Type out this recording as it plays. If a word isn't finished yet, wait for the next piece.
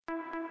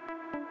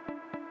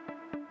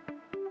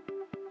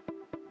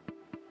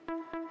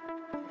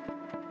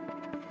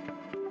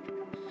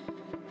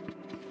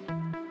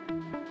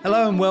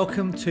Hello and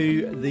welcome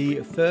to the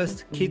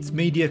first Kids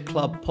Media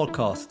Club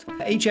podcast.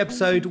 Each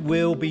episode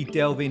will be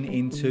delving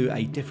into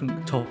a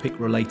different topic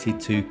related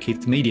to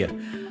kids media.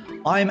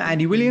 I'm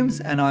Andy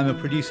Williams and I'm a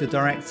producer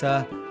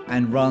director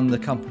and run the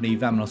company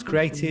Vamenos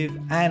Creative,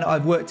 and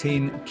I've worked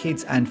in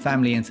kids and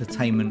family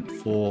entertainment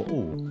for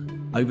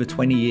over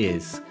 20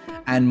 years.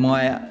 And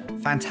my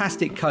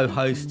fantastic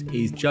co-host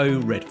is Jo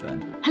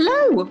Redfern.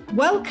 Hello,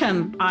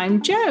 welcome.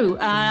 I'm Jo.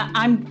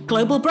 I'm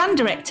Global Brand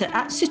Director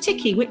at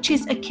Sutiki, which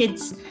is a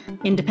kids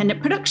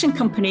independent production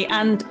company.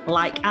 And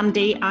like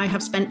Andy, I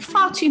have spent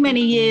far too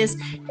many years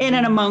in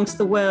and amongst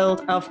the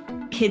world of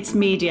kids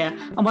media.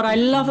 And what I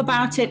love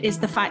about it is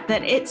the fact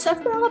that it's a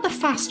rather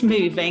fast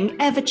moving,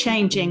 ever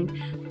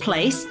changing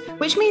place,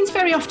 which means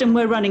very often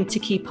we're running to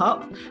keep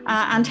up.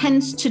 And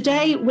hence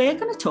today we're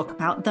going to talk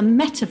about the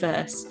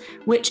metaverse,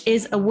 which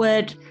is a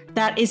word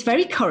that is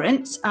very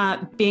current,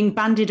 being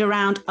bandied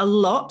around a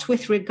lot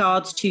with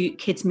regards to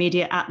kids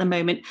media at the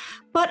moment,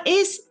 but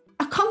is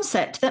a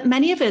concept that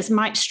many of us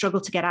might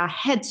struggle to get our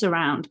heads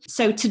around.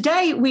 So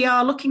today we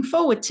are looking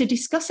forward to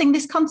discussing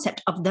this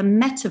concept of the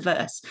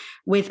metaverse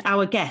with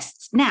our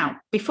guests. Now,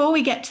 before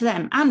we get to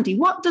them, Andy,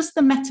 what does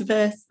the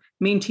metaverse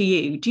mean to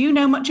you? Do you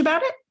know much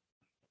about it?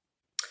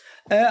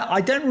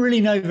 I don't really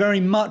know very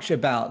much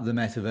about the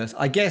metaverse.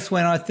 I guess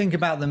when I think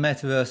about the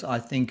metaverse, I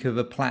think of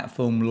a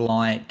platform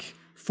like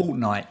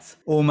Fortnite,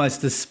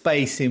 almost a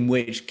space in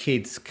which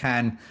kids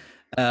can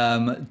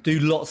do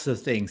lots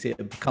of things. It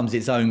becomes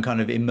its own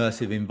kind of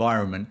immersive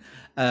environment.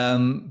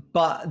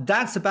 But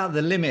that's about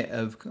the limit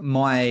of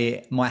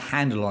my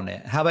handle on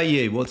it. How about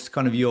you? What's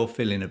kind of your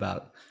feeling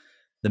about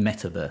the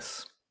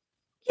metaverse?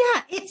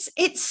 Yeah,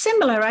 it's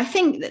similar. I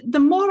think the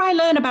more I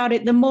learn about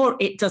it, the more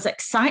it does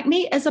excite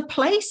me as a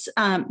place,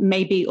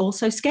 maybe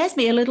also scares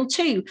me a little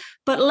too,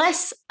 but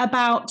less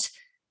about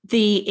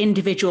the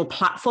individual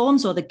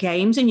platforms or the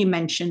games. And you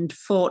mentioned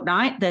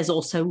Fortnite. There's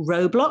also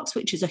Roblox,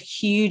 which is a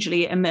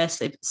hugely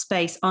immersive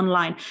space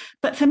online.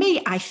 But for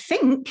me, I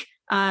think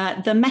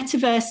the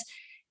metaverse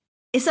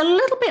is a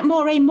little bit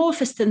more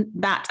amorphous than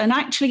that. And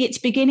actually, it's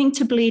beginning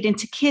to bleed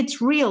into kids'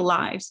 real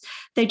lives.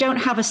 They don't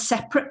have a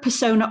separate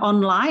persona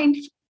online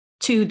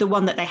to the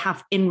one that they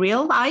have in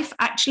real life.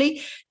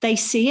 Actually, they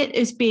see it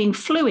as being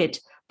fluid.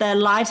 Their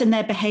lives and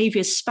their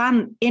behaviors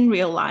span in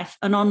real life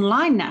and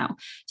online now.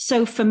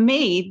 So for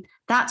me,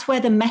 that's where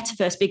the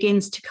metaverse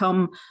begins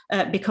to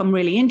become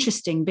really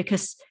interesting,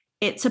 because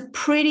it's a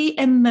pretty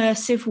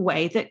immersive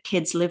way that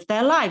kids live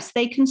their lives.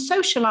 They can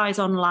socialize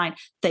online.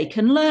 They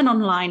can learn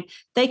online.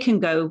 They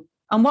can go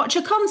and watch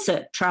a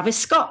concert. Travis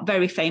Scott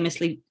very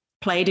famously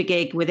played a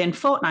gig within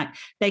Fortnite.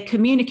 They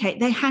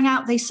communicate, they hang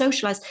out, they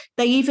socialize.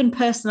 They even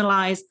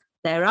personalize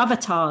their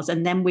avatars.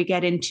 And then we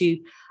get into,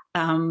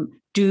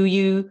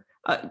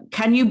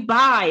 can you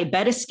buy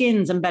better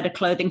skins and better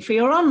clothing for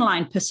your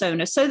online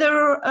persona? So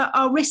there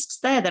are risks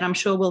there that I'm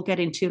sure we'll get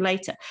into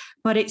later.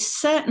 But it's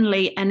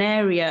certainly an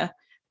area,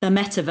 the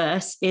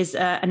metaverse is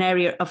an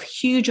area of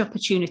huge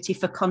opportunity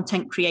for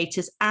content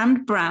creators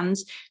and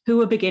brands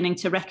who are beginning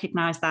to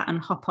recognize that and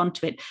hop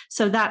onto it.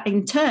 So that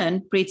in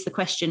turn breeds the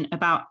question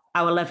about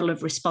our level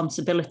of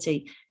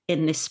responsibility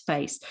in this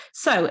space.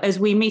 So as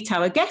we meet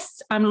our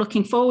guests, I'm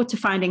looking forward to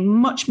finding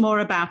much more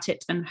about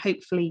it, and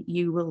hopefully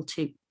you will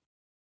too.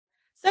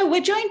 So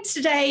we're joined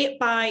today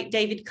by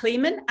David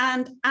Kleeman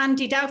and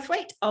Andy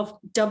Douthwaite of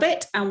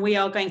Dubbit, and we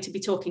are going to be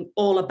talking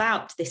all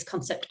about this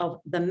concept of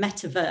the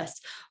metaverse.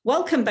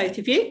 Welcome, both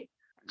of you.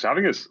 Thanks for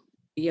having us.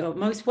 You're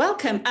most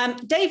welcome.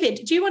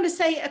 David, do you want to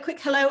say a quick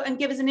hello and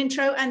give us an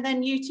intro, and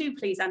then you too,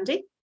 please,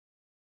 Andy?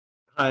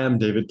 Hi, I'm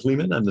David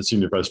Kleeman. I'm the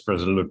Senior Vice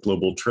President of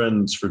Global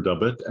Trends for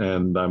Dubbit,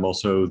 and I'm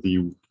also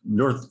the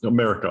North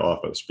America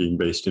office, being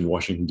based in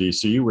Washington,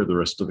 D.C., where the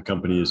rest of the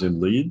company is in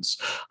Leeds.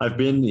 I've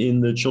been in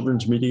the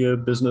children's media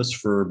business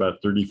for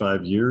about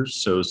 35 years,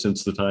 so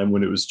since the time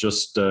when it was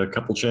just a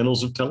couple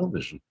channels of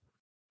television.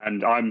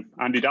 And I'm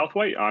Andy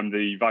Douthwaite. I'm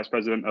the Vice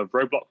President of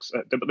Roblox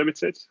at Dubbit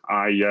Limited.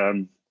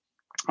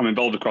 I'm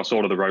involved across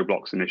all of the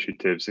Roblox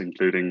initiatives,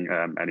 including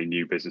any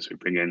new business we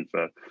bring in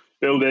for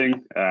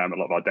building, a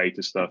lot of our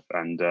data stuff,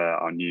 and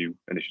our new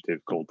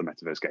initiative called the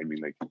Metaverse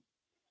Gaming League.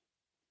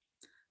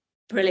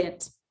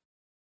 Brilliant.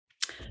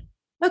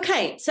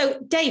 Okay, so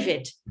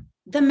David,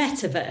 the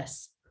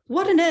metaverse.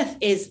 What on earth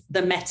is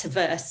the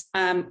metaverse?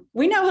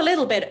 We know a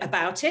little bit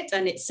about it,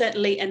 and it's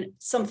certainly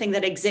something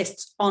that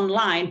exists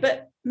online,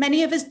 but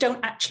many of us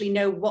don't actually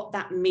know what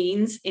that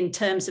means in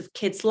terms of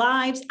kids'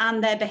 lives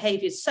and their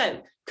behaviors.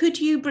 So could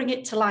you bring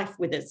it to life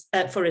with us,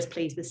 for us,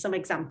 please, with some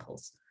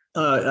examples?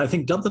 I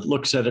think Dubbit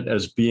looks at it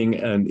as being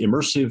an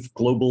immersive,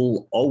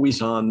 global,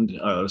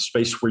 always-on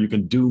space where you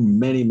can do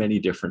many, many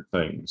different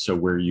things. So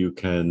where you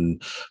can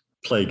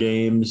play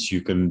games, you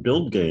can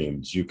build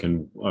games, you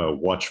can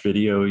watch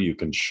video, you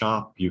can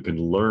shop, you can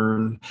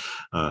learn,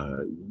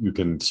 you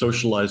can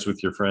socialize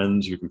with your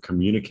friends, you can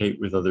communicate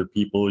with other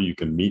people, you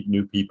can meet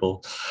new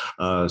people.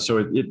 So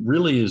it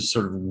really is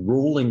sort of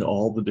rolling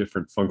all the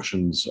different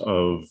functions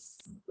of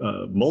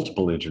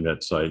multiple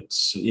internet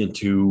sites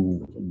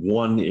into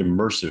one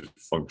immersive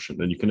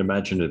function. And you can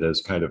imagine it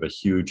as kind of a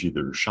huge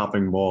either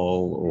shopping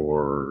mall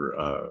or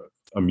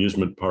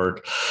amusement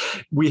park.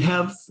 We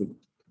have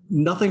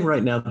nothing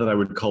right now that I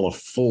would call a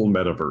full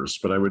metaverse,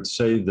 but I would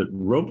say that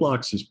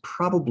Roblox is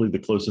probably the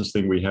closest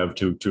thing we have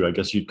to I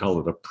guess you'd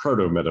call it a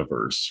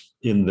proto-metaverse,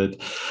 in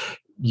that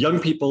young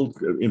people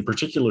in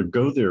particular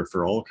go there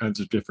for all kinds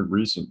of different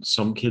reasons.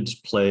 Some kids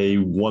play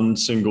one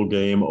single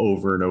game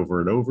over and over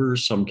and over.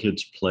 Some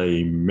kids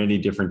play many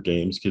different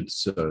games.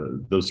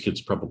 Those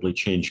kids probably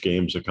change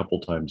games a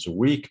couple times a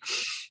week.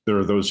 There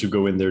are those who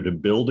go in there to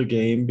build a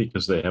game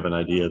because they have an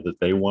idea that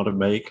they want to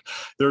make.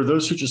 There are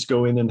those who just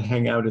go in and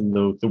hang out in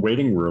the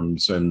waiting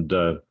rooms and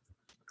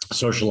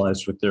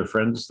socialize with their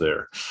friends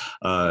there.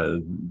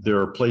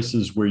 There are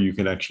places where you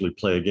can actually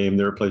play a game.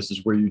 There are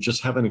places where you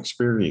just have an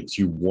experience.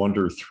 You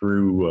wander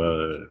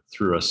through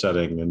a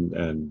setting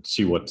and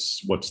see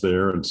what's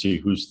there and see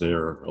who's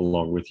there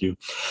along with you.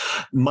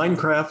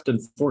 Minecraft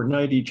and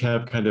Fortnite each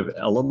have kind of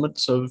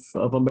elements of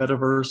a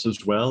metaverse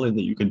as well, in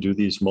that you can do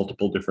these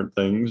multiple different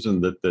things,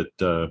 and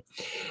that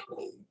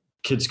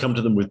kids come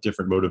to them with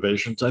different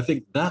motivations. I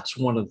think that's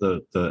one of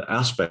the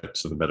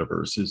aspects of the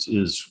metaverse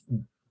is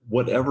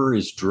whatever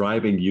is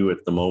driving you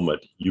at the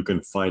moment, you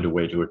can find a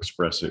way to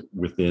express it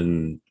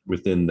within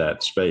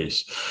that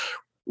space.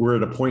 We're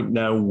at a point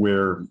now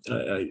where,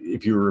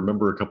 if you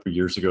remember a couple of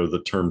years ago,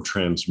 the term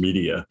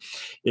transmedia,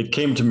 it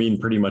came to mean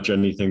pretty much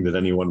anything that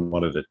anyone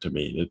wanted it to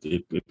mean.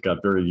 It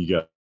got very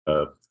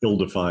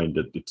ill-defined.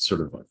 It's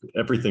sort of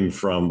everything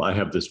from, I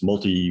have this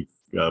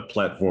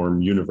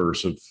platform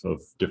universe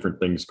of different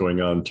things going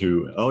on,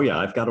 to, oh yeah,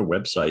 I've got a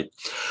website.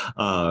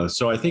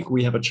 So I think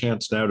we have a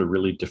chance now to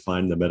really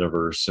define the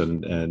metaverse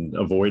and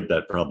avoid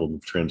that problem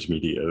of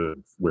transmedia,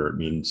 where it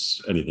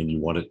means anything you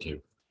want it to.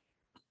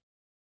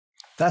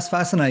 That's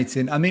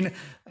fascinating. I mean,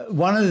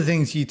 one of the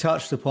things you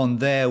touched upon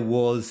there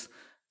was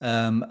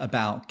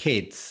about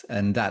kids,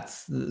 and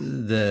that's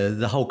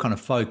the whole kind of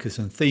focus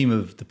and theme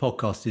of the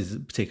podcast is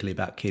particularly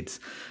about kids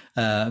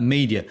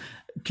media.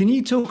 Can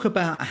you talk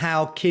about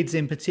how kids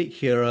in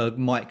particular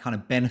might kind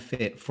of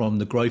benefit from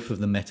the growth of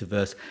the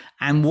metaverse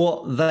and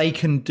what they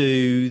can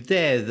do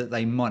there that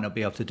they might not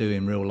be able to do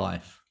in real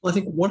life? Well, I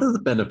think one of the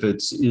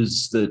benefits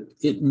is that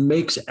it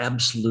makes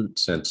absolute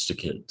sense to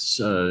kids.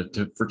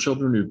 For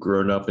children who've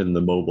grown up in the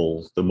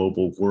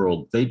mobile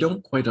world, they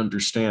don't quite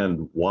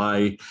understand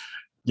why.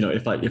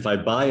 If I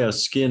buy a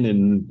skin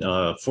in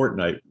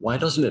Fortnite, why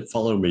doesn't it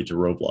follow me to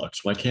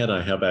Roblox? Why can't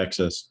I have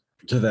access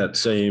to that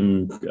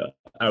same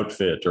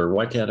outfit, or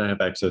why can't I have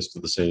access to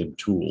the same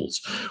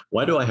tools?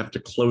 Why do I have to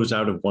close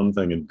out of one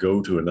thing and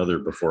go to another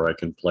before I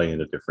can play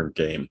in a different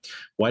game?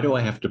 Why do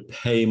I have to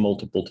pay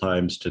multiple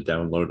times to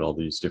download all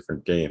these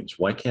different games?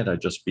 Why can't I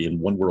just be in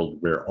one world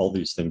where all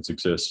these things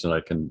exist and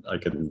I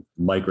can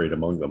migrate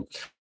among them?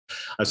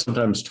 I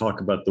sometimes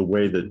talk about the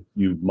way that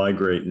you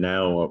migrate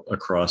now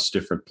across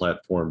different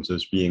platforms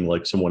as being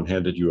like someone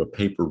handed you a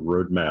paper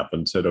roadmap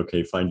and said,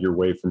 okay, find your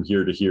way from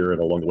here to here,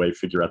 and along the way,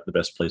 figure out the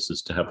best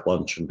places to have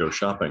lunch and go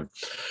shopping.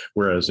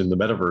 Whereas in the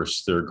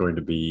metaverse, there are going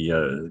to be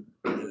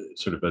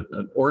sort of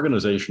an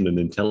organization and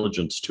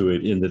intelligence to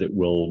it, in that it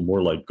will,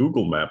 more like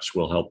Google Maps,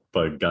 will help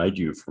guide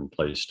you from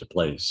place to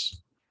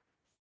place.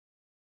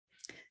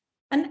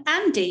 And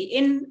Andy,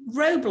 in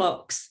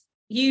Roblox,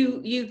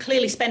 you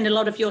clearly spend a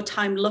lot of your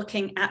time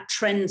looking at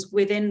trends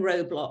within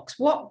Roblox.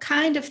 What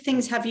kind of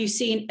things have you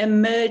seen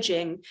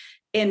emerging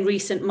in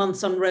recent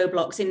months on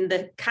Roblox, in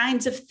the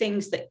kinds of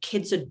things that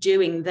kids are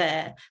doing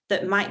there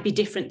that might be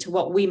different to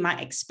what we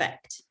might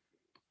expect?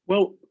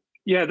 Well,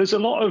 yeah, there's a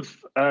lot of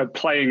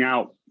playing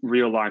out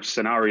real life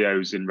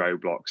scenarios in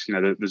Roblox.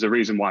 There's a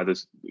reason why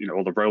there's,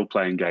 all the role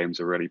playing games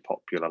are really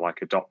popular,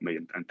 like Adopt Me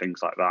and things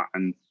like that.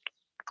 And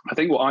I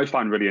think what I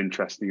find really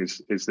interesting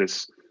is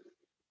this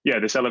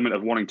element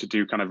of wanting to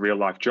do kind of real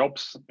life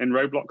jobs in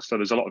Roblox. So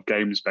there's a lot of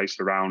games based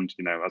around,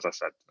 as I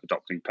said,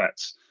 adopting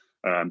pets,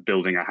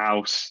 building a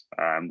house,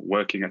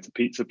 working at a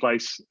pizza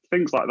place,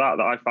 things like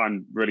that I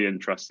find really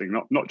interesting,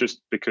 not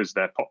just because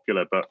they're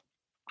popular, but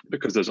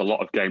because there's a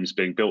lot of games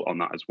being built on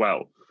that as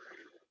well.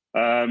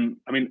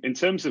 In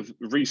terms of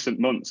recent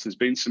months, there's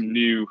been some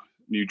new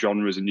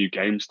genres and new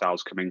game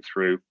styles coming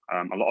through.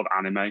 A lot of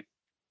anime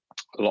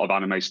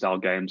style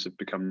games have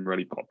become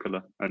really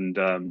popular. And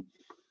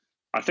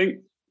I think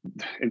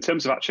in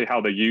terms of actually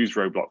how they use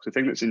Roblox, the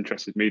thing that's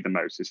interested me the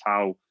most is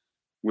how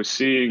we're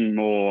seeing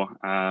more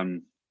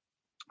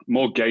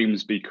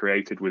games be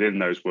created within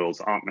those worlds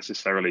that aren't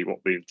necessarily what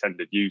the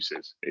intended use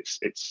is.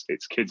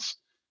 It's kids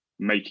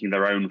making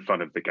their own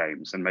fun of the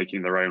games and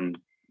making their own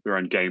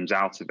games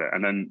out of it.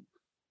 And then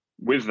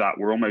with that,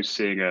 we're almost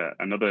seeing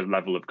another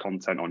level of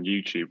content on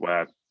YouTube,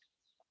 where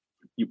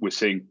we're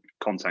seeing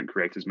content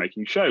creators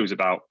making shows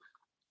about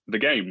the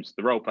games,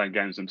 the role-playing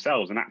games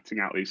themselves, and acting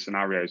out these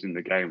scenarios in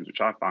the games, which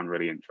I found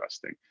really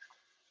interesting.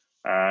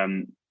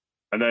 And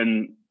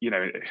then,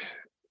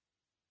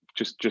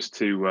 just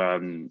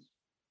to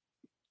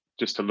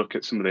look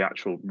at some of the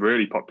actual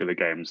really popular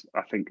games,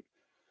 I think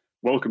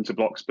Welcome to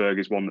Bloxburg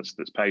is one that's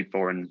paid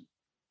for, and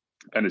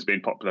and has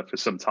been popular for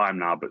some time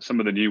now. But some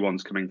of the new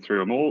ones coming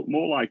through are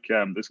more like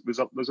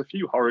there's a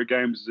few horror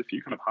games, there's a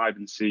few kind of hide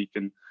and seek,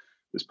 and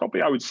there's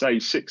probably, I would say,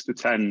 6 to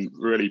 10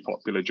 really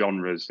popular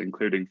genres,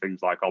 including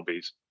things like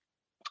obbies,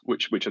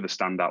 which are the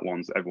standout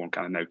ones that everyone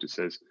kind of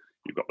notices.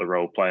 You've got the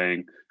role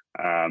playing,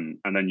 and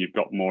then you've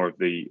got more of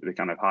the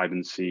kind of hide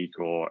and seek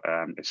or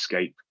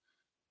escape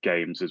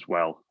games as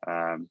well.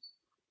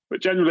 But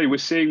generally, we're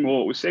seeing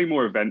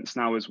more events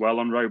now as well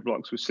on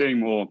Roblox. We're seeing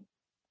more,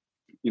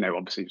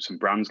 obviously some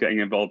brands getting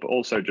involved, but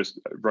also just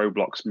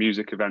Roblox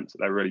music events that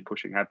they're really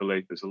pushing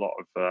heavily. There's a lot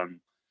of,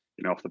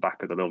 off the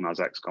back of the Lil Nas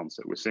X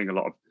concert, we're seeing a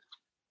lot of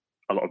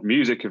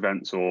music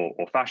events or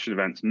fashion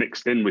events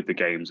mixed in with the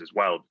games as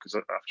well, because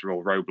after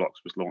all,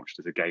 Roblox was launched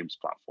as a games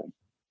platform.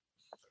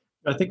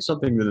 I think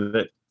something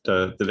that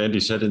Andy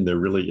said in there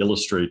really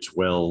illustrates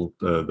well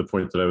the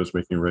point that I was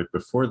making right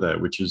before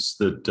that, which is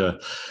that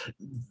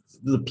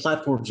the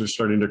platforms are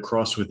starting to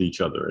cross with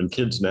each other, and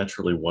kids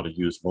naturally want to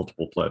use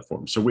multiple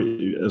platforms. So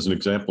we, as an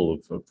example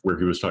of where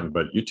he was talking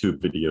about YouTube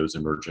videos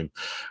emerging,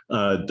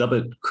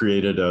 Dubbit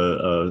created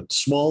a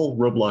small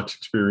Roblox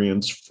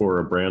experience for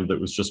a brand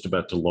that was just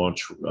about to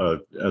launch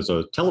as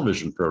a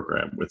television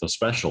program with a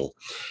special.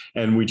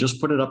 And we just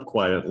put it up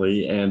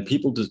quietly, and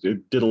people just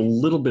did a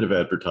little bit of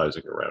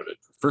advertising around it.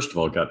 First of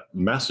all, got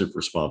massive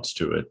response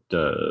to it,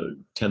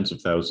 tens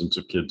of thousands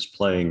of kids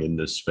playing in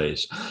this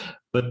space.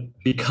 But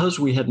because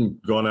we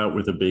hadn't gone out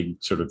with a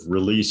big sort of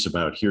release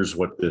about here's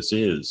what this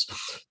is,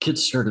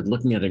 kids started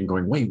looking at it and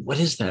going, wait, what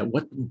is that?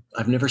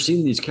 I've never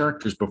seen these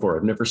characters before.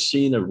 I've never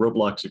seen a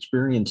Roblox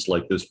experience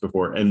like this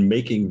before, and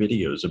making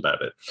videos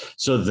about it.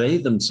 So they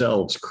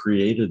themselves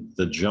created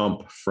the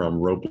jump from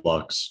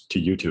Roblox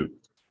to YouTube.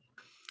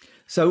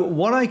 So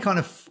what I kind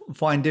of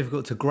find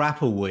difficult to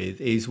grapple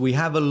with is we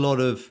have a lot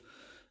of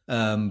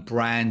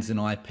brands and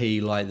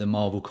IP like the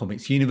Marvel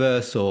Comics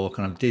universe or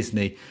kind of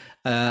Disney,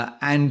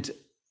 and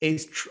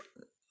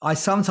I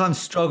sometimes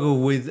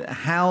struggle with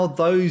how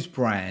those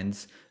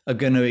brands are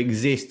going to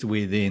exist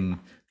within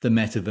the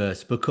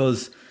metaverse,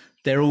 because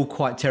they're all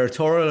quite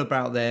territorial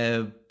about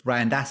their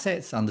brand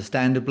assets,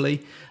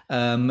 understandably.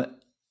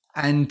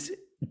 And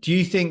do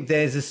you think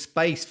there's a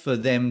space for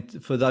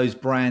those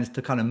brands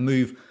to kind of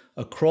move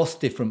across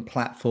different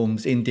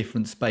platforms in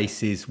different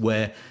spaces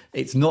where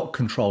it's not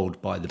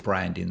controlled by the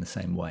brand in the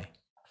same way?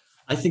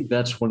 I think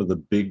that's one of the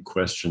big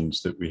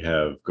questions that we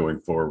have going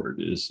forward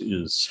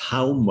is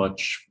how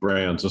much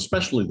brands,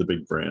 especially the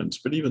big brands,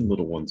 but even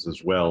little ones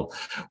as well,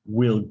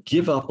 will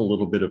give up a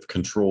little bit of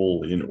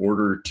control in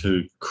order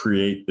to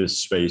create this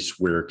space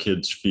where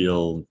kids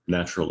feel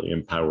naturally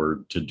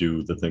empowered to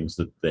do the things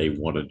that they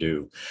want to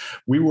do.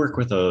 We work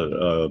with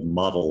a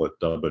model at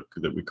Dubbit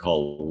that we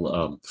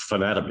call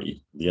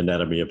Fanatomy, the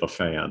anatomy of a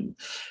fan.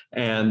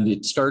 And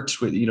it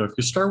starts with, if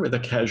you start with a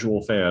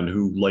casual fan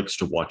who likes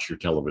to watch your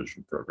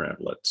television program,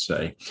 let's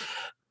say,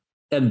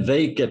 and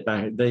they get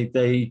back,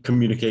 they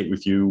communicate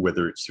with you,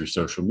 whether it's through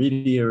social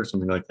media or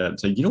something like that, and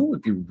say, what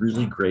would be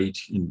really great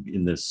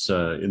in this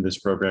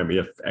program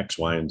if X,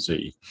 Y, and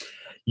Z.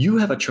 You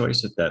have a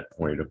choice at that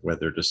point of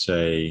whether to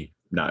say,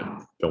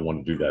 no, don't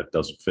want to do that,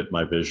 doesn't fit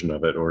my vision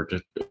of it, or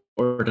to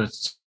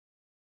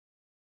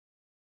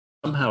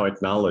somehow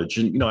acknowledge,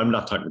 and I'm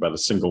not talking about a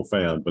single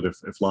fan, but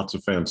if lots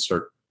of fans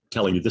start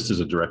telling you this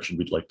is a direction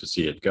we'd like to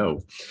see it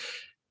go,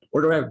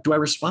 or do I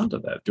respond to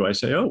that? Do I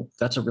say, oh,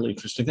 that's a really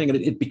interesting thing?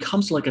 And it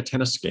becomes like a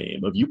tennis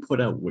game of you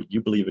put out what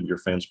you believe and your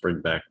fans bring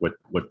back what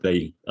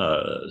they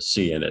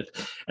see in it.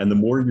 And the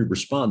more you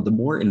respond, the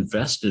more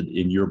invested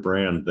in your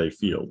brand they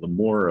feel, the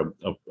more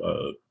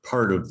a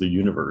part of the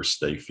universe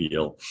they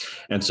feel.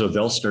 And so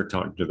they'll start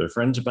talking to their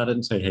friends about it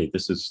and say, hey,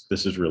 this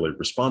is really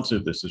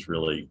responsive. This is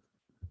really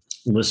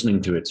listening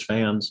to its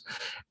fans.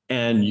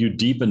 And you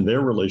deepen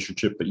their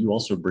relationship, but you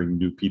also bring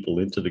new people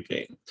into the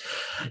game.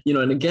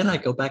 And again, I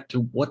go back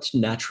to what's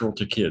natural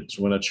to kids.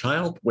 When a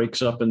child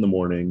wakes up in the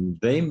morning,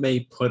 they may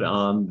put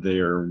on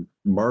their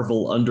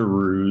Marvel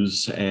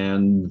underoos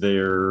and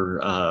their,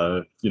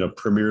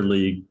 Premier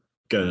League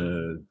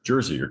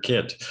jersey or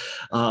kit.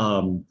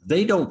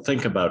 They don't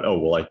think about, oh,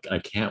 well, I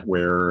can't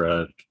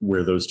wear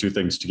those two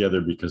things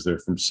together because they're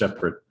from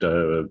separate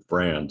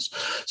brands.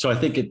 So I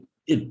think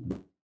it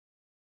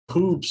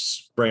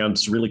behooves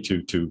brands really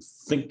to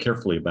think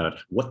carefully about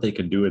what they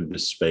can do in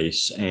this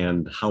space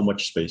and how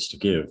much space to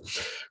give.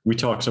 We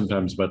talk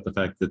sometimes about the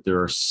fact that there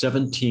are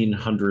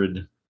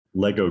 1,700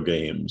 Lego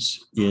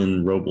games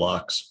in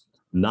Roblox,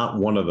 not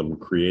one of them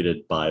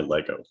created by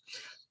Lego.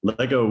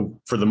 Lego,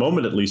 for the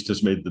moment at least,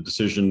 has made the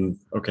decision,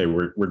 okay,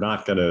 we're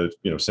not going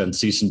to send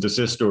cease and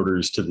desist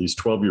orders to these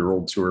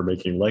 12-year-olds who are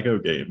making Lego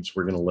games.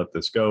 We're going to let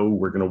this go.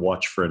 We're going to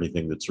watch for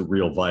anything that's a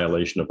real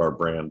violation of our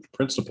brand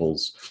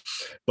principles.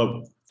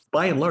 But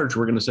by and large,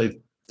 we're going to say,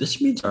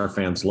 this means our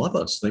fans love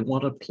us. They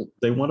want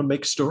to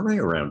make story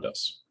around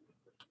us.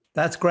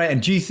 That's great. And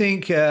do you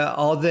think,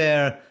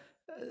 that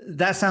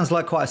sounds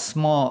like quite a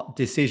smart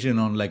decision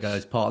on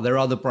Lego's part. There are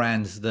other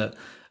brands that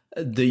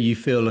you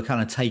feel are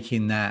kind of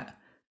taking that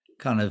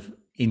kind of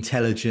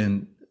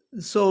intelligent,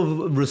 sort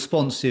of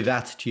responsive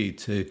attitude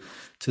to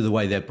the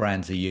way their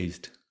brands are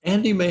used.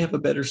 Andy may have a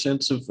better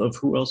sense of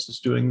who else is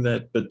doing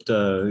that, but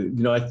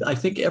I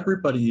think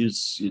everybody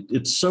is.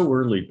 It's so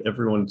early.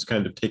 Everyone's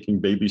kind of taking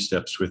baby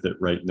steps with it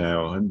right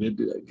now. I mean,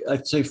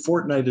 I'd say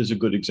Fortnite is a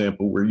good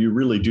example where you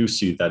really do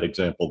see that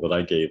example that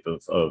I gave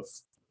of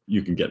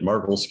you can get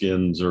Marvel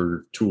skins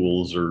or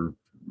tools or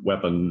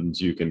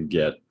weapons. You can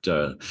get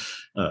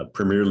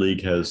Premier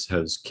League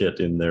has kit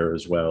in there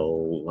as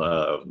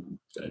well.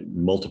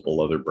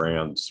 Multiple other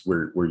brands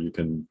where you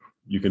can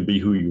be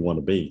who you want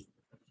to be.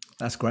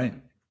 That's great.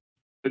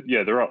 But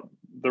yeah,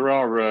 there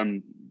are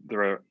an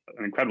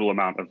incredible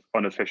amount of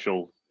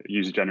unofficial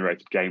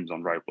user-generated games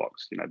on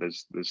Roblox. You know,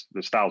 there's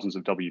thousands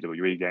of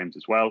WWE games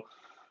as well.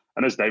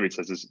 And as David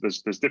says,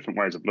 there's different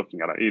ways of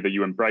looking at it. Either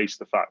you embrace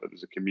the fact that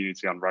there's a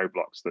community on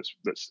Roblox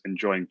that's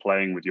enjoying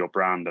playing with your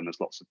brand, and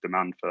there's lots of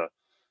demand for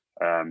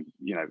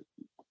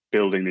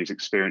building these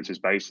experiences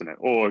based on it,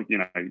 or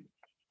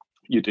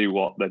you do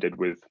what they did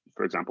with,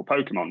 for example,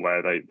 Pokemon,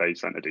 where they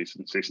sent a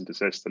decent cease and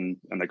desist and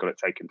they got it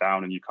taken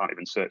down, and you can't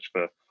even search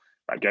for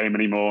that game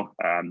anymore.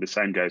 The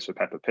same goes for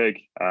Peppa Pig.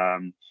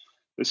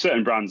 There's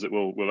certain brands that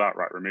will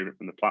outright remove it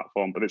from the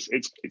platform, but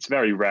it's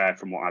very rare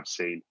from what I've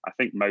seen. I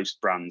think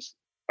most brands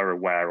are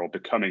aware, or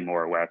becoming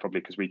more aware, probably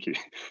because we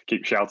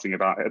keep shouting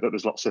about it, that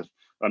there's lots of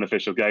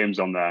unofficial games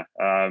on there.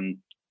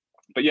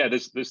 But yeah,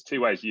 there's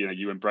two ways.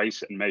 You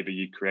embrace it, and maybe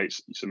you create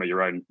some of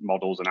your own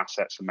models and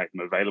assets and make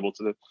them available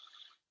to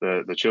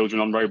the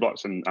children on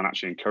Roblox, and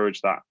actually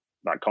encourage that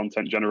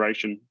content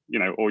generation.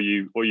 Or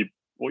you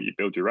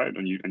build your own,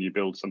 and you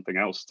build something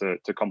else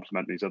to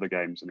complement these other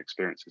games and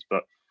experiences.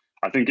 But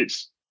I think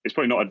it's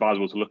probably not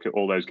advisable to look at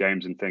all those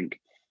games and think,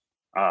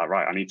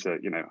 right, I need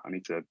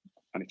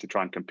to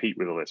try and compete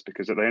with all this,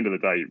 because at the end of the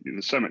day,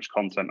 there's so much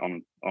content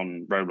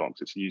on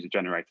Roblox. It's a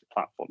user-generated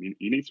platform.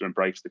 You need to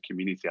embrace the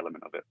community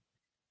element of it.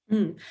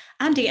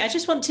 Andy, I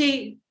just want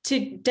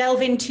to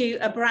delve into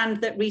a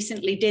brand that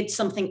recently did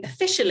something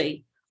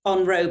officially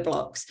on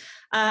Roblox.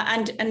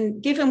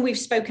 And given we've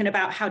spoken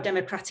about how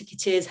democratic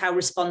it is, how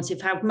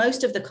responsive, how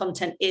most of the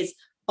content is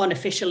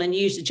unofficial and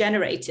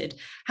user-generated,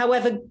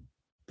 however,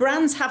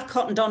 brands have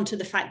cottoned on to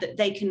the fact that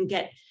they can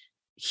get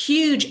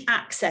huge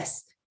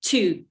access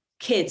to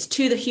kids,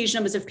 to the huge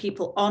numbers of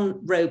people on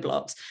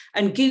Roblox.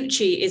 And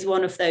Gucci is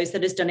one of those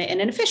that has done it in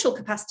an official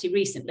capacity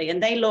recently.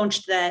 And they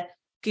launched their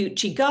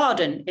Gucci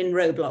Garden in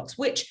Roblox,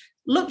 which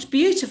looked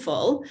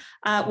beautiful,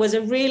 was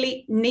a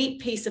really neat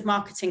piece of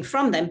marketing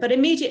from them, but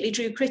immediately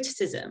drew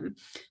criticism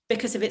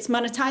because of its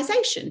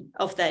monetization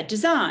of their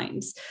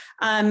designs.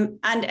 And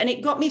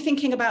it got me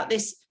thinking about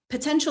this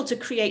potential to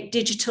create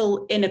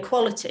digital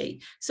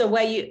inequality. So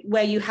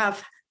where you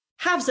have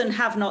haves and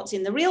have-nots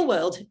in the real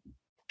world,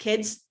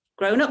 kids,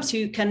 grown-ups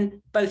who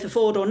can both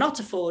afford or not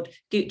afford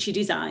Gucci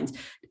designs.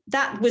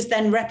 That was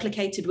then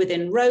replicated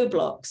within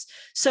Roblox.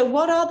 So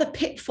what are the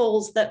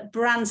pitfalls that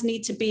brands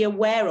need to be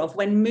aware of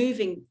when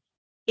moving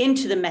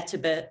into the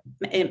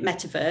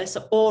metaverse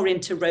or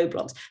into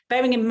Roblox,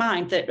 bearing in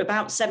mind that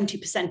about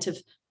 70% of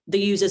the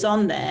users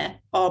on there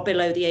are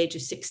below the age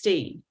of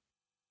 16?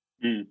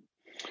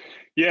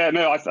 Yeah,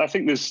 no, I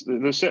think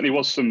there certainly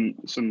was some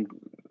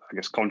I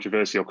guess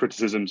controversy or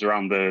criticisms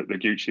around the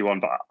Gucci one,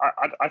 but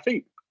I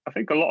think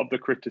a lot of the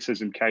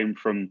criticism came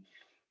from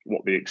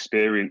what the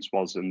experience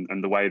was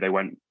and the way they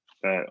went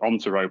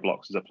onto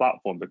Roblox as a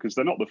platform, because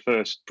they're not the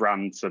first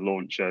brand to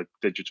launch a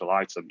digital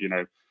item.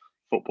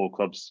 Football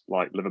clubs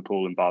like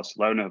Liverpool and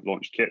Barcelona have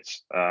launched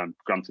kits.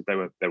 Granted,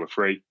 they were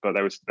free, but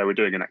they were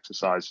doing an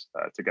exercise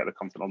to get the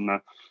content on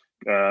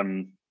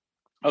there.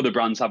 Other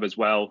brands have as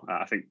well.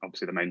 I think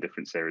obviously the main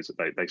difference here is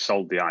that they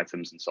sold the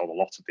items and sold a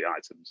lot of the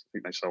items. I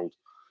think they sold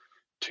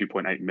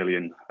 $2.8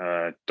 million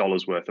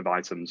worth of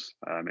items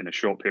in a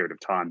short period of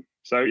time.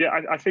 So yeah,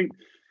 I think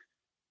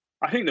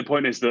the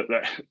point is that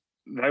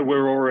there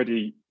were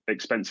already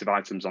expensive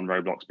items on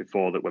Roblox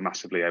before that were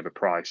massively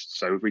overpriced.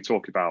 So if we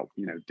talk about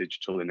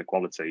digital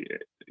inequality,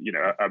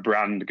 a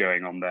brand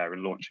going on there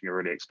and launching a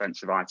really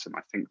expensive item,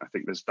 I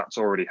think that's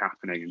already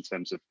happening in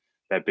terms of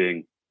there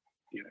being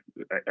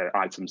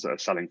items that are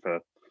selling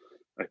for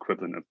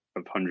equivalent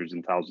of hundreds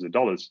and thousands of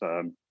dollars.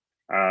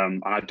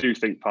 And I do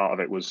think part of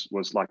it was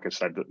like I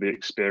said, that the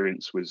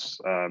experience was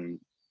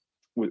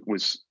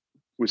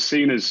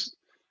seen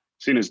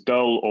as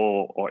dull,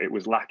 or it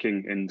was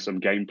lacking in some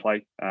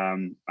gameplay.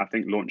 I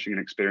think launching an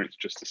experience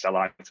just to sell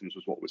items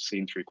was what was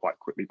seen through quite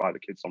quickly by the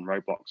kids on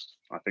Roblox.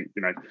 I think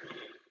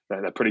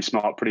they're pretty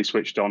smart, pretty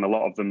switched on. A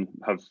lot of them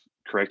have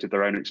created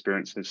their own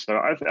experiences. So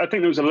I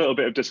think there was a little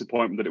bit of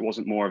disappointment that it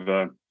wasn't more of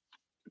a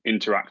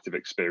interactive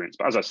experience.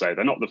 But as I say,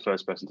 they're not the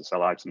first person to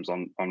sell items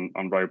on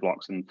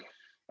Roblox. And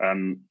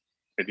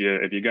if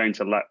you're going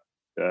to let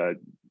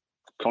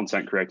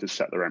content creators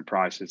set their own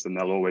prices, then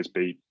there'll always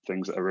be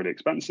things that are really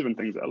expensive and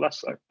things that are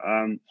less so.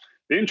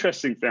 The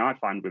interesting thing I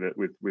find with it,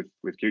 with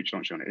Gucci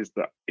launching on it, is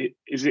that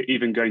is it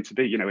even going to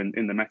be, in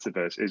the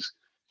metaverse, is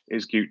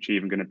Gucci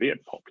even going to be a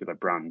popular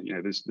brand?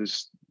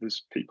 There's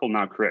people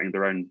now creating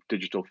their own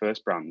digital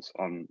first brands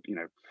on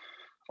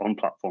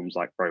platforms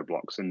like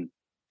Roblox, and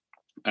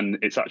And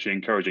it's actually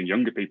encouraging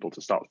younger people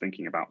to start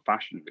thinking about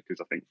fashion, because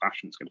I think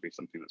fashion is going to be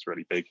something that's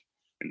really big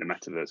in the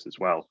metaverse as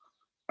well.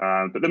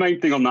 But the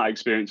main thing on that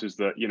experience is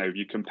that, if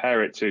you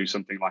compare it to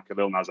something like a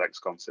Lil Nas X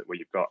concert, where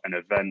you've got an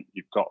event,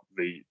 you've got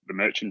the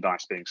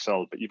merchandise being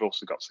sold, but you've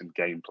also got some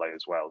gameplay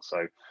as well.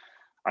 So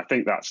I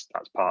think that's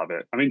part of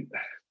it. I mean,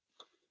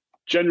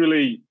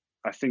 generally,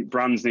 I think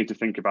brands need to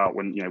think about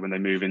when they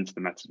move into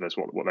the metaverse,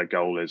 what their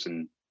goal is,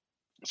 and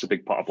it's a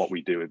big part of what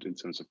we do in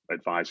terms of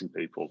advising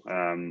people.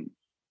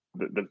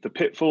 The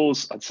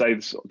pitfalls, I'd say,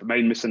 the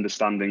main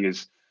misunderstanding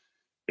is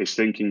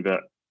thinking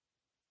that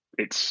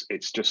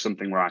it's just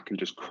something where I can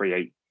just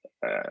create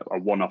a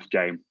one-off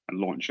game and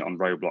launch it on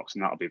Roblox,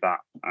 and that'll be that.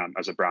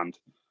 As a brand,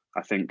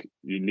 I think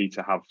you need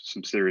to have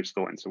some serious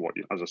thought into what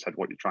you're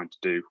trying to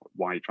do,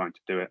 why you're trying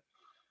to do it.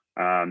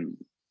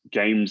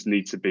 Games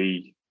need to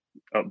be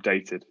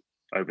updated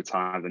over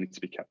time. They need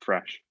to be kept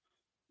fresh.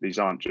 These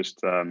aren't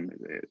just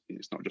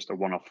it's not just a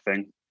one-off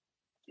thing.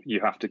 You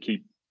have to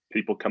keep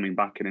people coming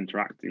back and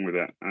interacting with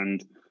it,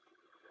 and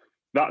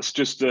that's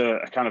just a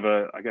kind of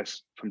I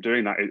guess from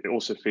doing that, it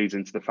also feeds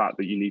into the fact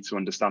that you need to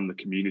understand the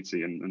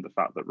community and the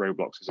fact that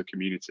Roblox is a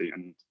community,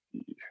 and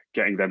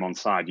getting them on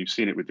side. You've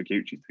seen it with the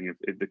Gucci thing.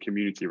 If the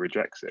community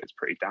rejects it, it's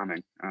pretty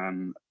damning.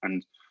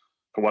 And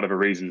for whatever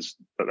reasons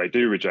that they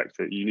do reject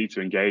it, you need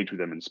to engage with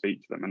them and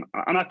speak to them.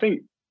 And I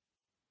think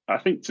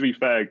to be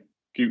fair,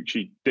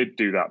 Gucci did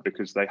do that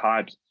because they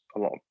hired a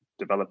lot of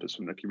developers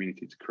from the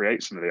community to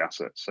create some of the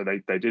assets. So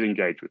they did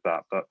engage with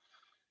that. But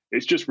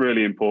it's just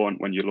really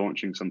important when you're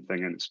launching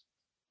something, and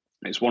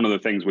it's one of the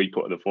things we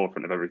put at the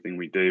forefront of everything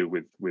we do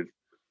with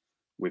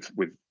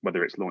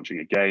whether it's launching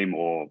a game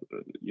or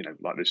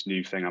like this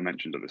new thing I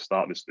mentioned at the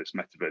start, this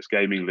Metaverse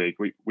Gaming League.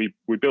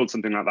 We build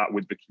something like that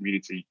with the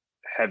community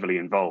heavily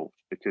involved,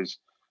 because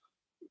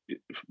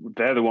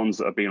they're the ones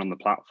that have been on the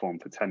platform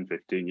for 10,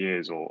 15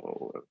 years,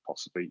 or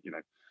possibly,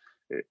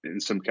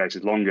 in some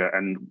cases longer.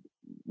 And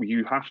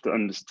you have to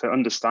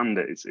understand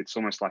it. It's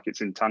almost like it's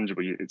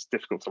intangible. It's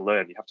difficult to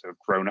learn. You have to have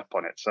grown up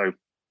on it. So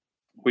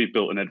we've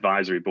built an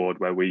advisory board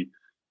where we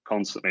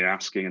constantly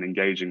asking and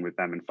engaging with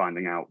them and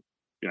finding out,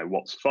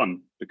 what's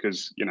fun,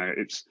 because,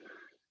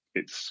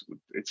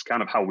 it's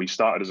kind of how we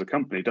started as a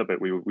company, Dubbit.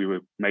 We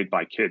were made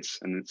by kids,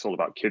 and it's all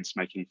about kids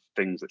making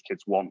things that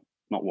kids want,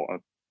 not what a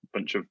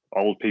bunch of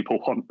old people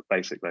want,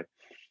 basically.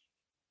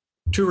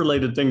 Two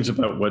related things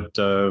about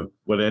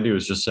what Andy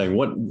was just saying.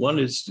 One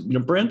is,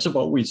 brands have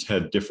always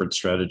had different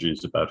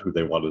strategies about who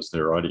they want as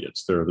their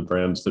audience. There are the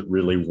brands that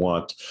really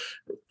want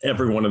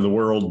everyone in the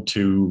world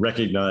to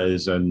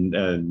recognize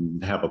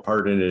and have a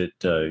part in it.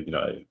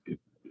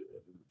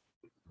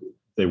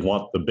 They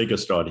want the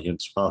biggest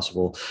audience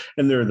possible,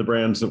 and there are the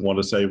brands that want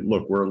to say,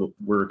 "Look,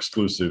 we're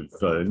exclusive."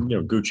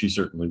 Gucci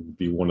certainly would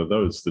be one of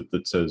those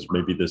that says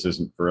maybe this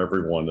isn't for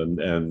everyone,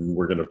 and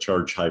we're going to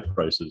charge high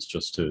prices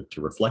just to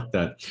reflect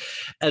that.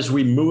 As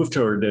we move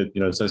toward it,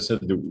 as I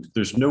said,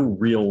 there's no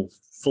real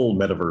full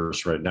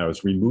metaverse right now.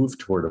 As we move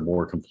toward a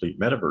more complete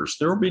metaverse,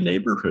 there will be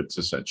neighborhoods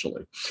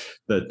essentially,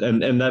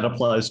 and that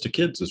applies to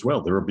kids as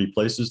well. There will be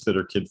places that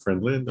are kid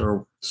friendly, and there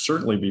will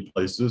certainly be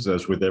places,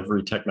 as with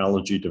every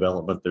technology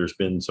development there's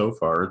been so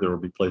far, there will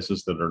be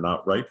places that are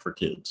not right for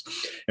kids.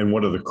 And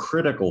one of the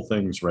critical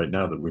things right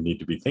now that we need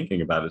to be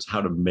thinking about is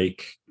how to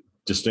make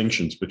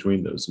distinctions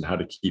between those, and how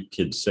to keep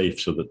kids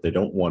safe so that they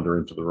don't wander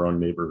into the wrong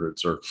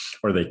neighborhoods, or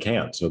they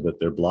can't, so that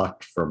they're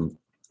blocked from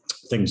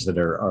things that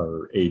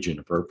are age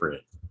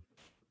inappropriate.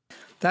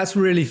 That's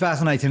really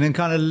fascinating, and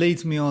kind of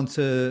leads me on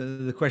to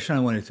the question I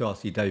wanted to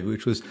ask you, David,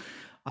 which was,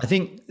 I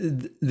think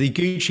the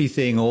Gucci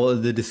thing, or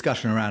the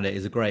discussion around it,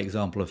 is a great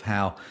example of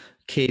how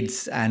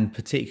kids, and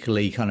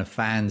particularly kind of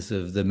fans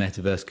of the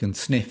metaverse, can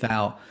sniff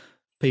out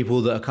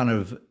people that are kind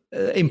of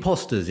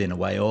imposters in a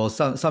way, or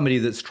somebody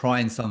that's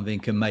trying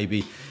something and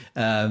maybe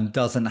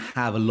doesn't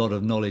have a lot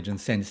of knowledge and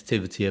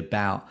sensitivity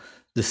about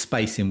the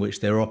space in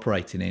which they're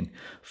operating in.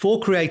 For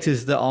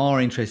creators that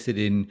are interested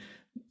in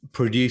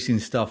producing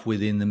stuff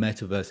within the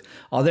metaverse,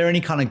 are there any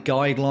kind of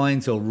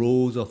guidelines or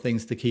rules or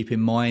things to keep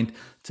in mind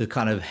to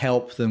kind of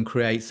help them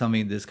create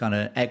something that's kind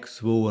of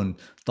equitable and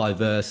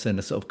diverse and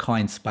a sort of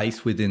kind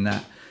space within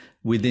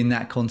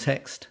that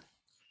context?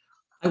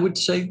 I would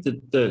say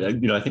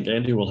that I think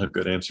Andy will have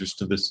good answers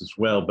to this as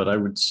well, but I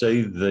would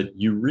say that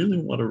you really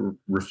want to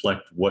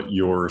reflect what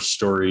your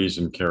stories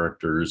and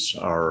characters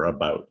are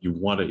about. You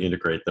want to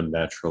integrate them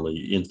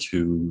naturally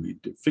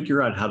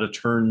figure out how to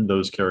turn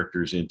those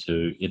characters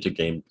into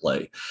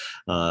gameplay.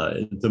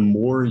 The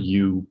more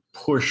you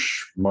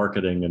push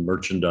marketing and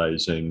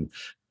merchandising,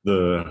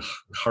 the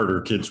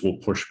harder kids will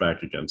push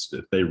back against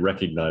it. They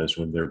recognize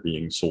when they're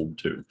being sold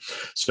to.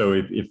 So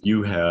if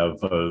you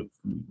have a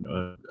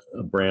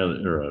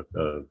brand or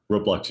a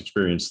Roblox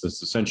experience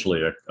that's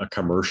essentially a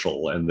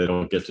commercial, and they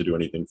don't get to do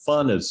anything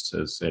fun, as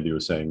Andy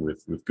was saying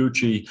with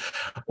Gucci,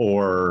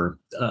 or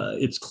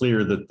it's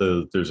clear that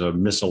there's a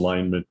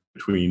misalignment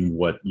between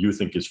what you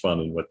think is fun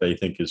and what they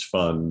think is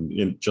fun,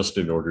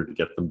 in order to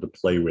get them to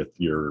play with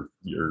your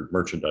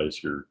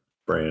merchandise, your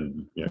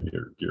brand,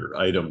 your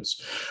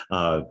items,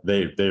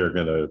 they are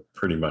going to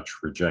pretty much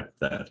reject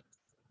that.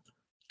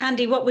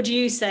 Andy, what would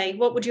you say?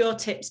 What would your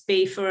tips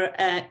be for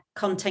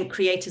content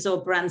creators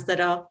or brands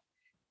that are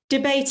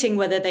debating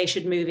whether they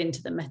should move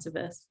into the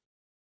metaverse?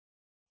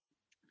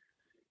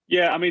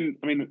 Yeah, I mean,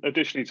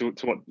 additionally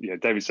to what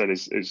David said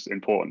is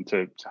important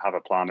to have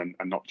a plan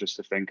and not just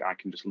to think I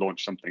can just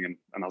launch something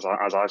and as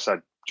I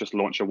said, just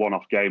launch a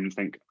one-off game and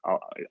think, oh,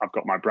 I've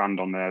got my brand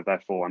on there,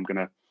 therefore I'm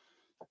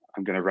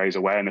gonna raise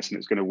awareness and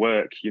it's going to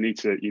work. You need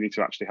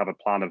to actually have a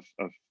plan of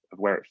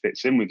where it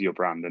fits in with your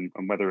brand and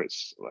whether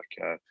it's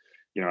like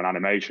an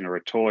animation or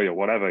a toy or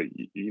whatever.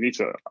 You need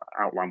to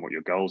outline what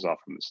your goals are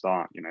from the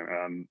start.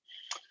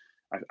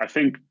 I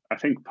think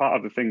part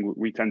of the thing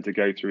we tend to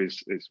go through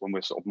is when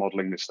we're sort of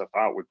modeling this stuff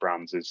out with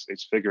brands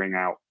is figuring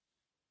out,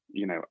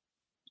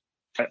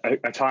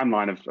 a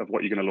timeline of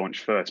what you're going to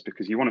launch first,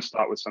 because you want to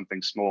start with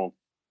something small,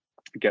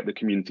 get the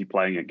community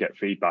playing it, get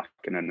feedback,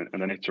 and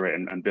then iterate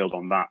and build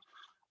on that.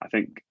 I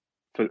think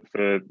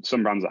for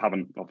some brands that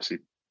haven't obviously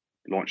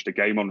launched a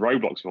game on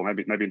Roblox, or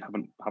maybe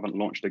haven't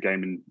launched a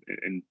game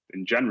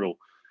in general,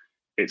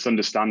 it's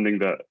understanding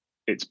that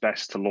it's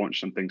best to launch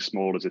something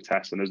small as a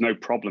test, and there's no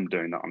problem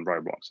doing that on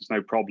Roblox. There's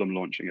no problem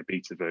launching a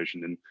beta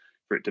version and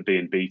for it to be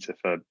in beta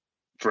for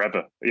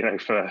forever,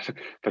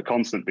 for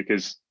constant,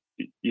 because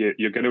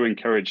you're going to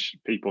encourage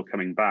people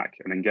coming back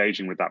and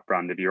engaging with that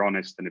brand if you're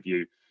honest and if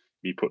you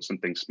put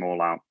something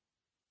small out.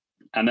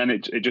 And then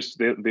it just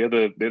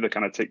the other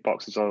kind of tick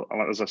boxes are,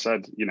 as I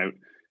said,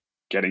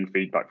 getting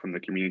feedback from the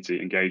community,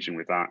 engaging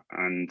with that,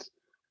 and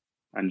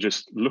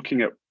just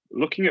looking at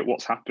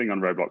what's happening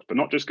on Roblox, but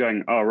not just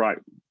going, oh right,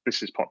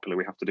 this is popular,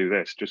 we have to do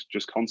this.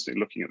 Just constantly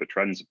looking at the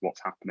trends of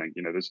what's happening.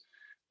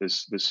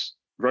 There's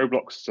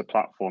Roblox as a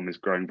platform is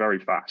growing very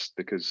fast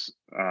because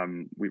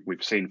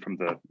we've seen from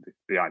the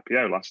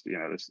IPO last,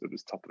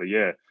 this top of the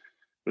year,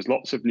 there's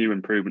lots of new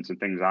improvements and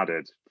things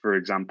added. For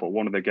example,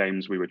 one of the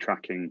games we were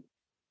tracking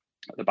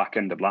at the back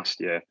end of last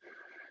year,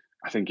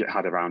 I think it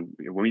had around,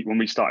 when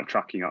we started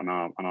tracking it on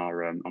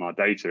our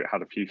data, it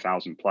had a few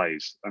thousand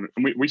plays, and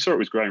we saw it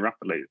was growing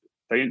rapidly.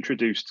 They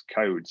introduced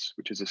codes,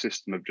 which is a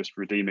system of just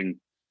redeeming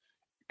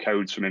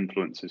codes from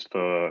influencers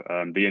for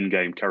the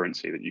in-game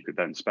currency that you could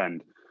then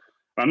spend.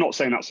 And I'm not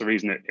saying that's the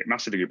reason it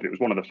massively grew, but it was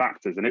one of the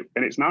factors, and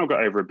it's now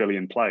got over 1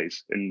 billion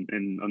plays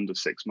in under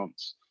 6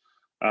 months.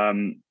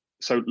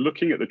 So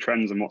looking at the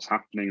trends and what's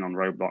happening on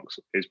Roblox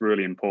is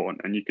really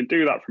important, and you can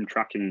do that from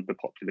tracking the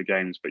popular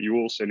games, but you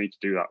also need to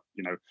do that,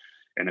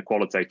 in a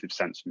qualitative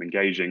sense, from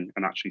engaging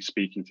and actually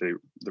speaking to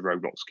the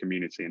Roblox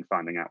community and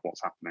finding out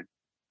what's happening.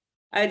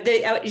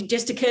 It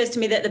just occurs to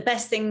me that the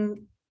best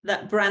thing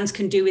that brands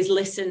can do is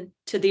listen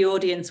to the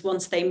audience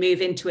once they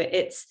move into it.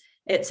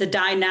 It's a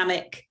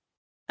dynamic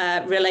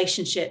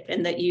relationship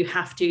in that you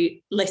have to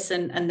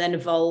listen and then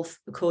evolve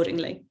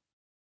accordingly.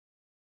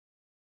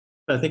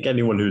 I think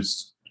anyone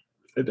who's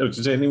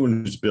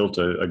built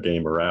a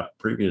game or app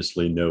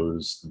previously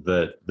knows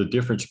that the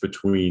difference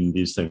between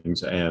these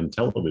things and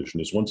television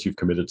is once you've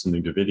committed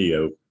something to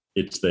video,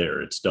 it's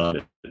there, it's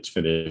done, it's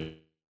finished.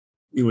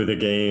 With a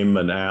game,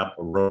 an app,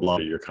 a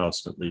robot, you're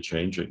constantly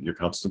changing. You're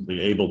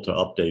constantly able to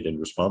update in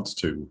response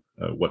to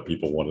what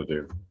people want to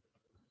do.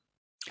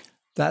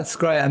 That's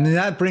great. I mean,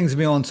 that brings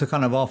me on to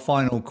kind of our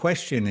final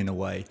question in a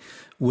way,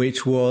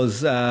 which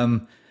was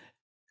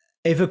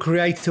if a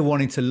creator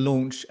wanted to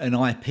launch an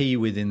IP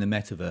within the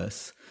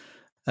metaverse,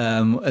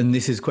 and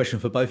this is a question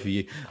for both of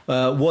you,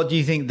 what do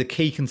you think the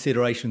key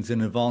considerations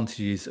and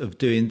advantages of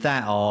doing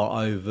that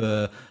are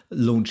over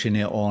launching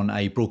it on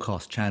a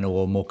broadcast channel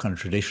or more kind of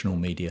traditional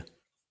media?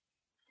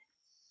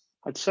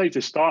 I'd say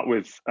to start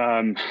with,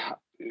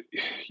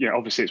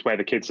 obviously it's where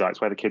the kids are,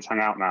 it's where the kids hang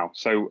out now.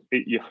 So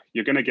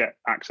you're going to get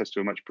access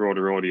to a much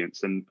broader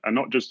audience, and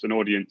not just an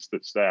audience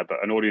that's there,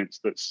 but an audience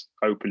that's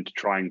open to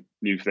trying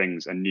new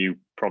things and new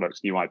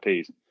products, new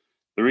IPs.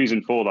 The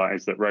reason for that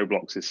is that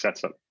Roblox is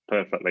set up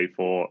perfectly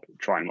for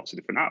trying lots of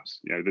different apps.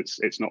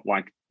 It's not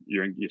like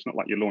you're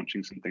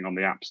launching something on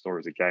the App Store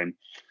as a game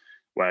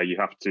where you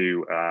have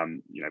to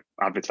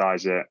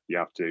advertise it, you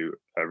have to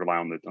rely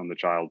on the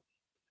child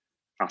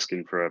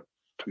asking for a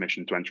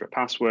permission to enter a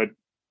password.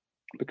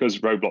 Because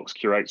Roblox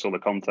curates all the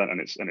content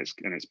and it's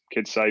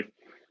kid safe,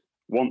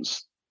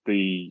 once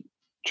the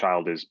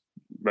child is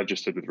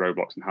registered with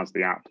Roblox and has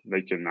the app,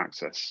 they can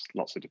access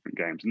lots of different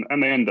games,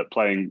 and they end up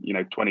playing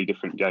 20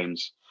 different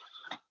games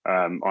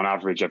on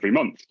average every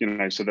month.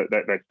 So that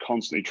they're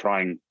constantly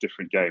trying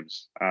different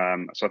games.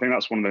 So I think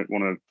that's one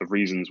of the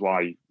reasons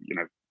why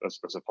as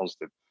a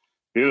positive.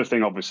 The other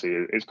thing, obviously,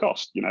 is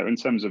cost. In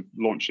terms of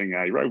launching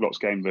a Roblox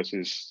game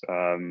versus,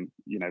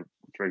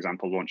 for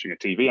example, launching a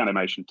TV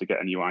animation to get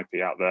a new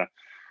IP out there,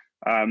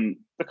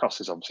 the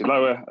cost is obviously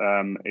lower.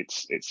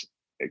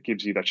 It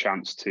gives you the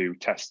chance to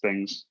test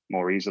things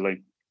more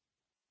easily,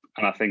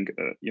 and I think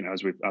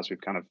as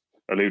we've kind of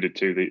alluded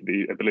to,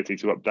 the ability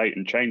to update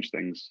and change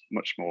things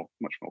much more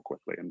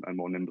quickly and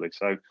more nimbly.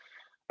 So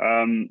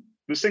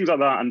there's things like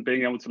that, and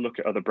being able to look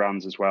at other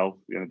brands as well,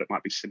 that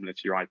might be similar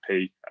to your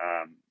IP.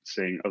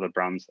 Seeing other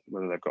brands,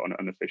 whether they've got an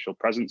unofficial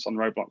presence on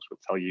Roblox, will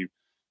tell you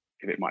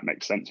if it might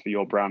make sense for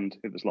your brand.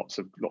 If there's lots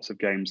of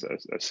games that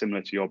are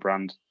similar to your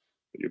brand,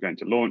 that you're going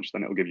to launch,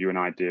 then it'll give you an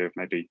idea of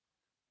maybe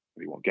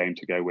what game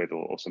to go with,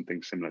 or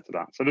something similar to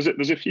that. So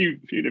there's a few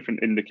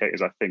different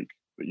indicators, I think,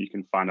 that you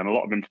can find, and a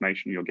lot of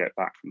information you'll get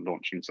back from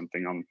launching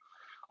something on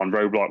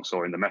Roblox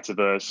or in the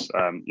metaverse,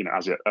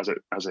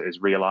 as it is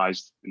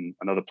realized and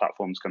other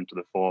platforms come to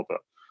the fore. But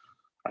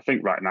I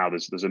think right now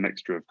there's a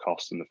mixture of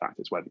costs and the fact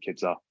it's where the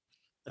kids are.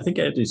 I think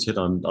Andy's hit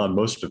on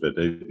most of it.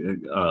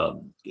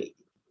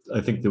 I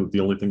think the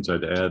only things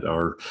I'd add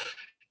are,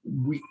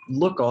 we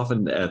look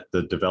often at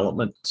the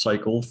development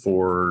cycle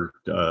for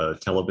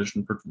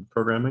television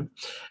programming,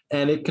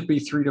 and it could be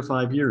 3 to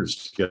 5 years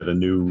to get a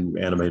new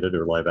animated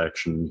or live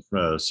action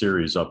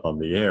series up on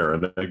the air.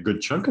 And a good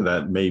chunk of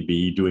that may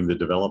be doing the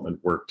development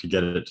work to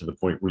get it to the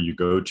point where you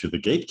go to the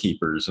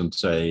gatekeepers and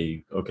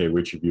say, okay,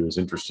 which of you is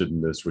interested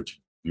in this? Which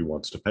you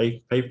wants to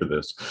pay for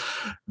this?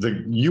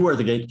 You are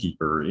the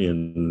gatekeeper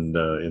in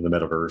the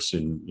metaverse,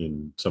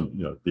 in some,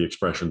 the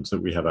expressions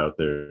that we have out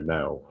there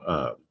now,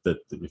 that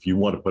if you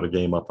want to put a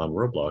game up on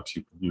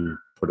Roblox, you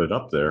put it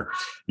up there,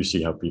 you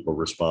see how people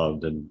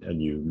respond,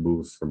 and you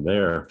move from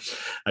there.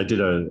 I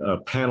did a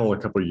panel a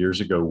couple of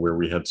years ago where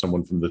we had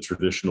someone from the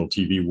traditional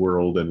TV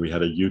world, and we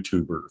had a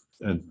YouTuber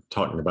and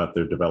talking about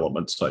their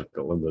development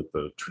cycle, and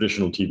the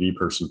traditional TV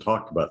person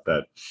talked about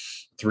that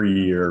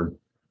 3-year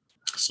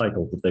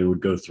cycle that they would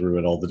go through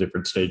and all the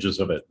different stages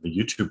of it. The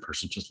YouTube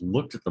person just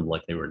looked at them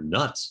like they were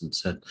nuts and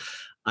said,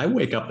 I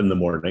wake up in the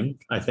morning,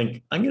 I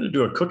think I'm going to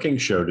do a cooking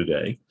show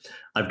today.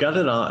 I've got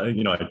it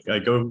on, I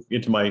go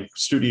into my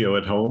studio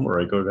at home, or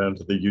I go down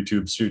to the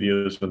YouTube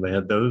studios when they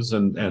had those,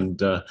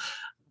 and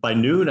by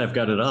noon, I've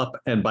got it up.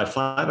 And by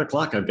 5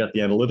 o'clock, I've got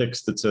the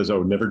analytics that says,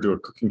 oh, never do a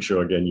cooking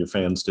show again. Your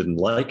fans didn't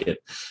like it.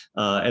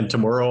 And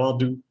tomorrow I'll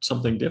do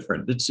something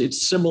different.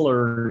 It's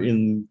similar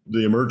in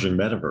the emerging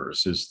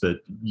metaverse, is that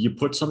you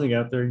put something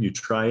out there, you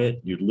try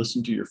it, you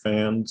listen to your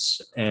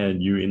fans,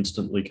 and you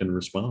instantly can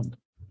respond.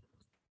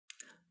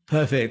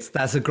 Perfect.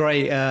 That's a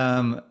great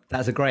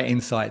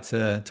insight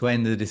to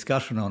end the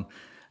discussion on.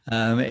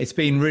 It's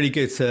been really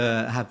good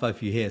to have both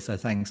of you here. So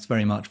thanks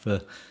very much for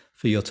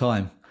your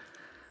time.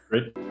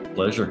 Great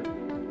pleasure.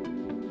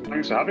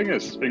 Thanks for having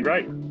us. It's been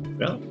great.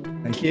 Yeah.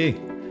 Thank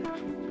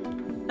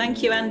you.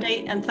 Thank you,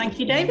 Andy, and thank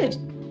you, David.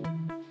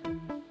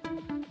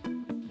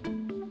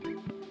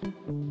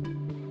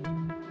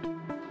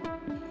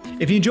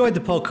 If you enjoyed the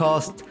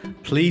podcast,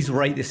 please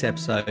rate this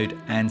episode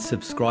and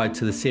subscribe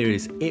to the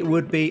series. It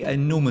would be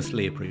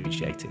enormously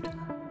appreciated.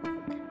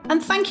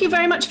 And thank you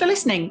very much for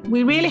listening.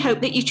 We really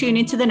hope that you tune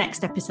into the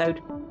next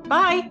episode.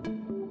 Bye.